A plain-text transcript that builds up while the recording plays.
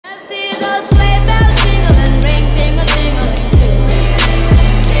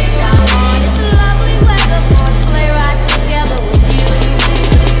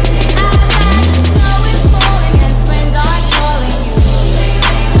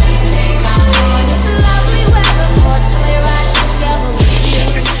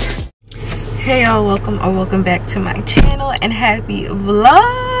Hey y'all, welcome back to my channel and happy Vlogmas.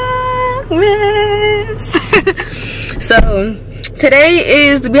 So today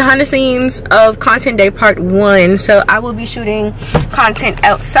is the behind the scenes of content day part 1. So I will be shooting content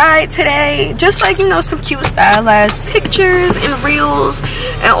outside today, just like, you know, some cute stylized pictures and reels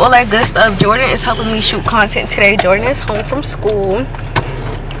and all that good stuff. Jordan is helping me shoot content today. Jordan is home from school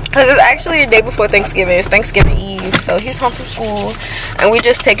because it's actually the day before Thanksgiving. It's Thanksgiving Eve, so he's home from school and we're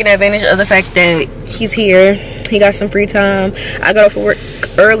just taking advantage of the fact that he's here. He got some free time. I got off of work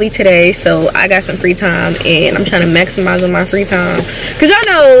early today, so I got some free time and I'm trying to maximize on my free time because y'all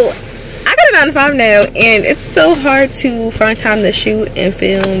know I got a 9 to 5 now and it's so hard to find time to shoot and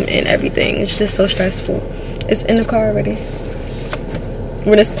film and everything. It's just so stressful. It's in the car already.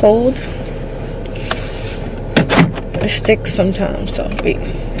 When it's cold, it sticks sometimes, so wait.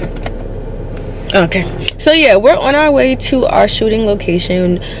 Okay, so yeah, we're on our way to our shooting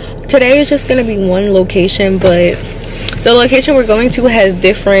location. Today is just gonna be one location, but the location we're going to has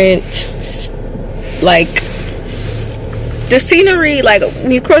different, like, the scenery, like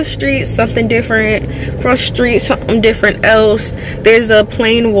when you cross street, something different, cross street, something different else. There's a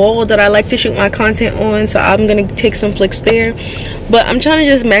plain wall that I like to shoot my content on, so I'm gonna take some flicks there, but I'm trying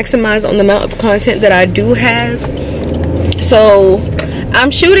to just maximize on the amount of content that I do have. So I'm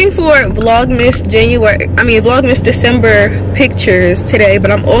shooting for Vlogmas Vlogmas December pictures today,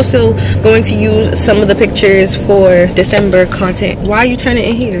 but I'm also going to use some of the pictures for December content. Why are you turning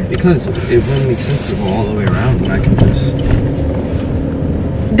in here? Because it wouldn't make sense to go all the way around when I can just...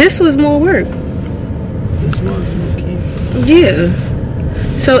 This was more work. This was okay. Yeah.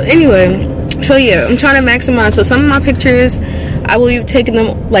 So anyway, so yeah, I'm trying to maximize. So some of my pictures, I will be taking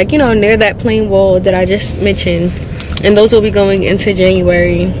them, like, you know, near that plain wall that I just mentioned. And those will be going into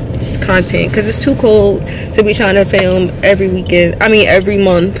January's content because it's too cold to be trying to film every weekend. I mean, every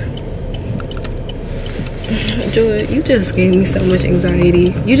month. Joy, you just gave me so much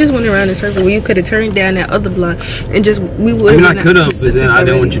anxiety. You just went around in a circle where you could have turned down that other block and just, we would. I mean, I could have, but then I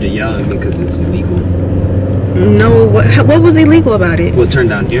didn't want you to yell at me because it's illegal. No, what was illegal about it? What, turn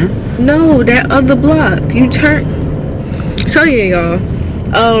down here? No, that other block. You turned. So yeah, y'all.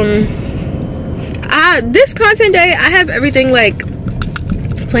 This content day, I have everything like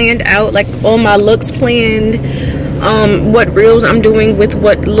planned out, like all my looks planned, what reels I'm doing with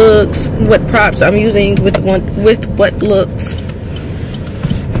what looks, what props I'm using with what looks,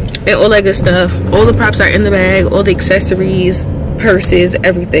 and all that good stuff. All the props are in the bag, all the accessories, purses,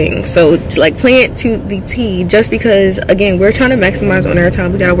 everything. So it's like plan it to the T, just because again we're trying to maximize on our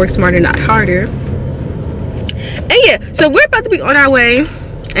time. We gotta work smarter, not harder. And yeah, so we're about to be on our way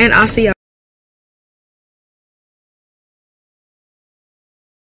and I'll see y'all.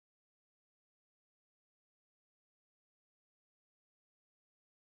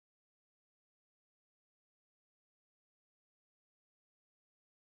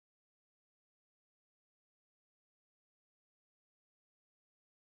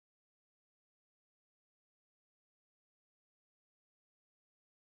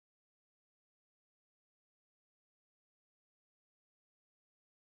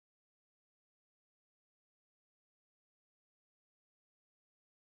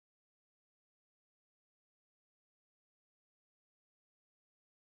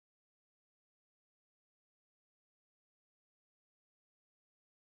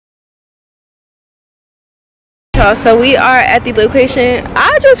 So we are at the location.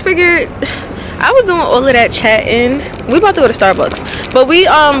 I just figured I was doing all of that chatting. We about to go to Starbucks, but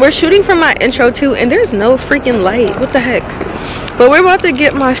we're shooting for my intro too, and there's no freaking light. What the heck? But we're about to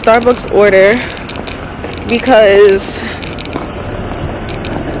get my Starbucks order because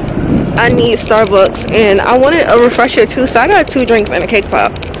I need Starbucks and I wanted a refresher too, so I got 2 drinks and a cake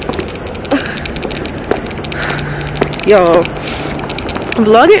pop. Yo,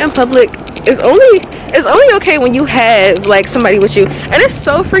 vlogging in public is only okay when you have like somebody with you, and it's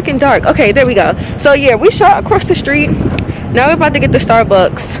so freaking dark. Okay, there we go. So yeah, we shot across the street. Now we're about to get to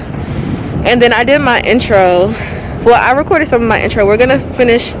Starbucks, and then I did my intro. Well, I recorded some of my intro. We're gonna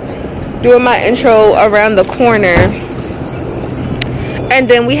finish doing my intro around the corner, and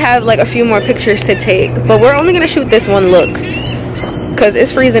then we have like a few more pictures to take, but we're only gonna shoot this one look because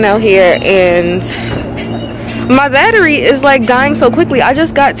it's freezing out here and my battery is like dying so quickly. I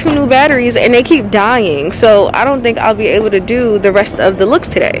just got 2 new batteries and they keep dying, so I don't think I'll be able to do the rest of the looks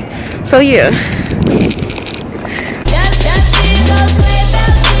today. So yeah.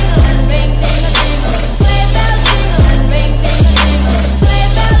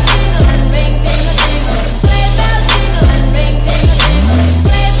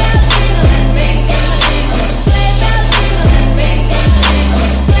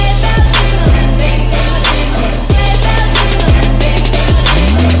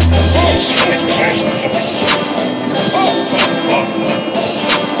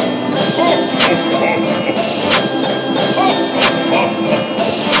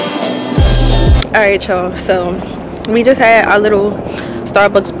 Alright, y'all, so we just had our little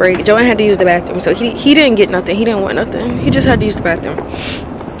Starbucks break. Joanne had to use the bathroom, so he didn't get nothing. He didn't want nothing. He just had to use the bathroom.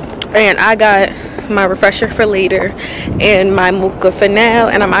 And I got my refresher for later and my mocha for now,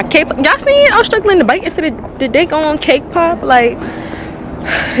 and my cake. Y'all seen I'm struggling to bite into the daggone cake pop. Like,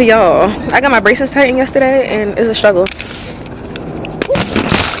 y'all, I got my braces tightened yesterday and it's a struggle.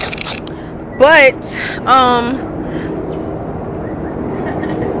 But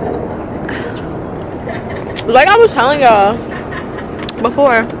like I was telling y'all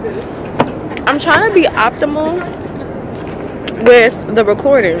before, I'm trying to be optimal with the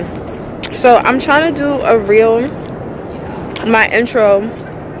recording. So I'm trying to do a reel, my intro,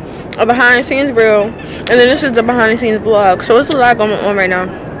 a behind the scenes reel, and then this is the behind the scenes vlog. So it's a lot going on right now.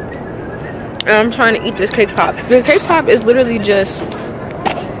 And I'm trying to eat this cake pop. The cake pop is literally just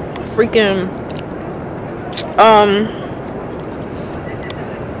freaking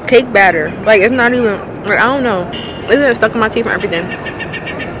cake batter. Like, it's not even, like, I don't know. It's even stuck in my teeth and everything.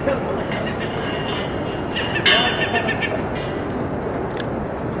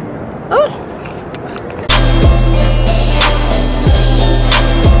 Oh.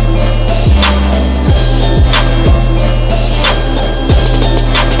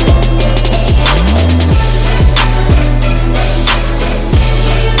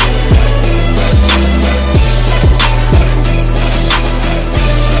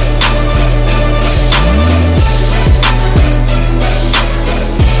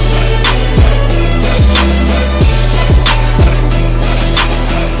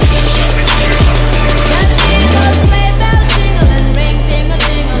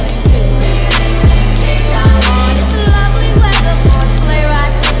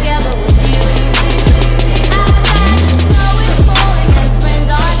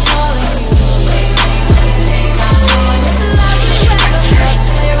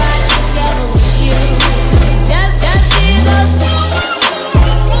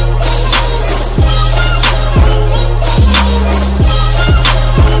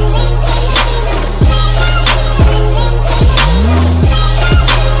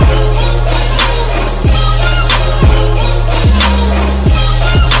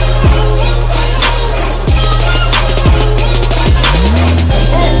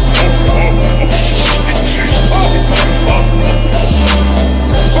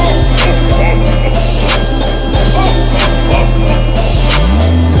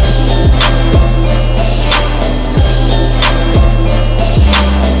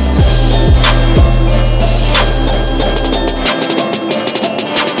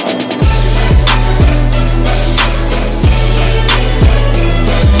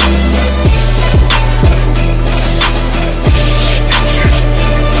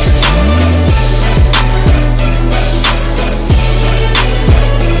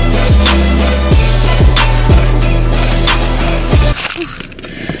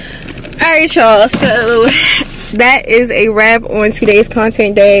 Alright, y'all, so that is a wrap on today's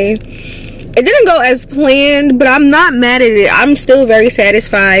content day. It didn't go as planned, but I'm not mad at it. I'm still very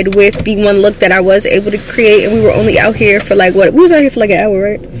satisfied with the one look that I was able to create, and we were only out here for like, what, we was out here for like an hour,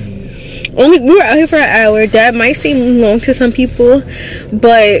 right? We were out here for an hour. That might seem long to some people,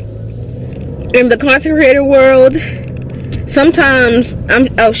 but in the content creator world, sometimes I'm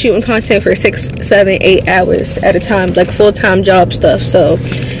out shooting content for 6, 7, 8 hours at a time, like full-time job stuff. So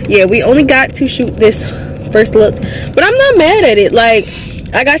yeah, we only got to shoot this first look, but I'm not mad at it. Like,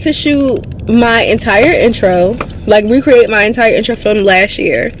 I got to shoot my entire intro, like recreate my entire intro from last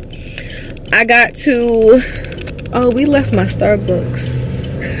year. I got to, oh, we left my Starbucks.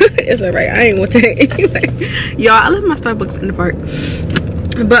 It's alright, I ain't want that anyway. Y'all, I left my Starbucks in the park.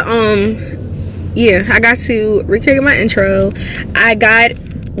 But yeah, I got to recreate my intro. I got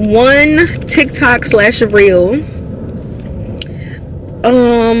one TikTok / reel.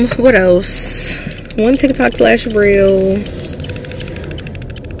 What else? One TikTok / reel.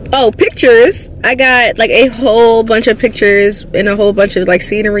 Oh, pictures. I got like a whole bunch of pictures and a whole bunch of like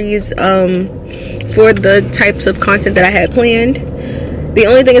sceneries for the types of content that I had planned. The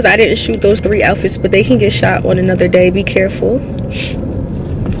only thing is I didn't shoot those 3 outfits, but they can get shot on another day. Be careful.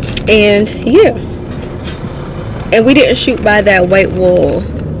 And yeah, and we didn't shoot by that white wall.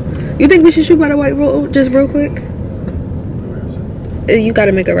 You think we should shoot by the white wall just real quick? You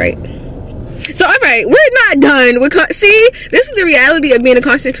gotta make it right. So alright, we're not done with see, this is the reality of being a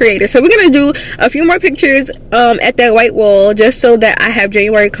content creator. So we're gonna do a few more pictures at that white wall, just so that I have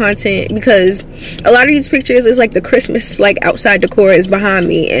January content, because a lot of these pictures is like the Christmas like outside decor is behind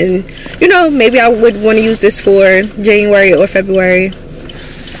me, and you know, maybe I would want to use this for January or February.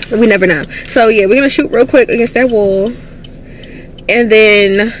 We never know. So yeah, we're gonna shoot real quick against that wall, and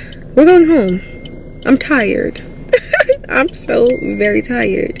then we're going home. I'm tired. I'm so very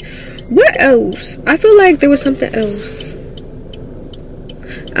tired. What else? I feel like there was something else.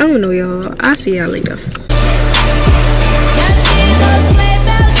 I don't know, y'all. I'll see y'all later.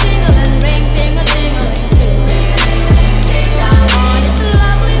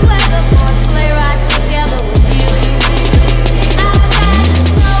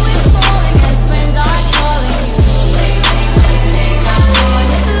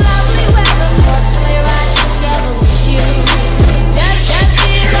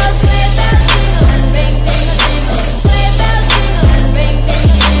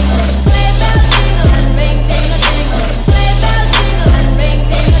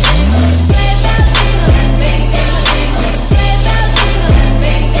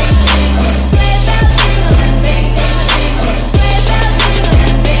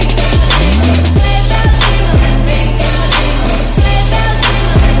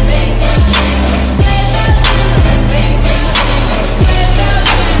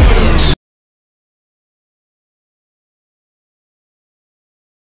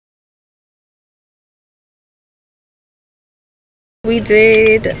 We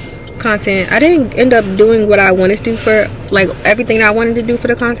did content. I didn't end up doing what I wanted to do for like everything I wanted to do for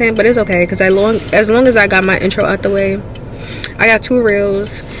the content, but it's okay because as long as I got my intro out the way. I got 2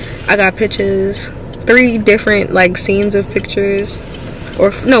 reels, I got pictures, 3 different like scenes of pictures,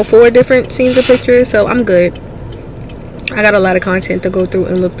 or no, 4 different scenes of pictures, so I'm good. I got a lot of content to go through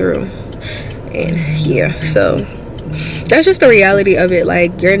and look through, and yeah, so that's just the reality of it.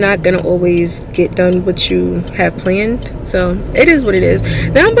 Like, you're not gonna always get done what you have planned, so it is what it is.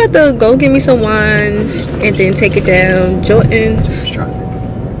 Now I'm about to go get me some wine and then take it down. Jordan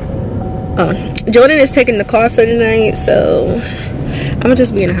is taking the car for the night, so I'm gonna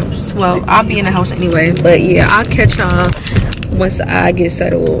just be in the house. Well, I'll be in the house anyway, but yeah, I'll catch y'all once I get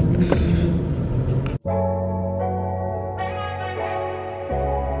settled.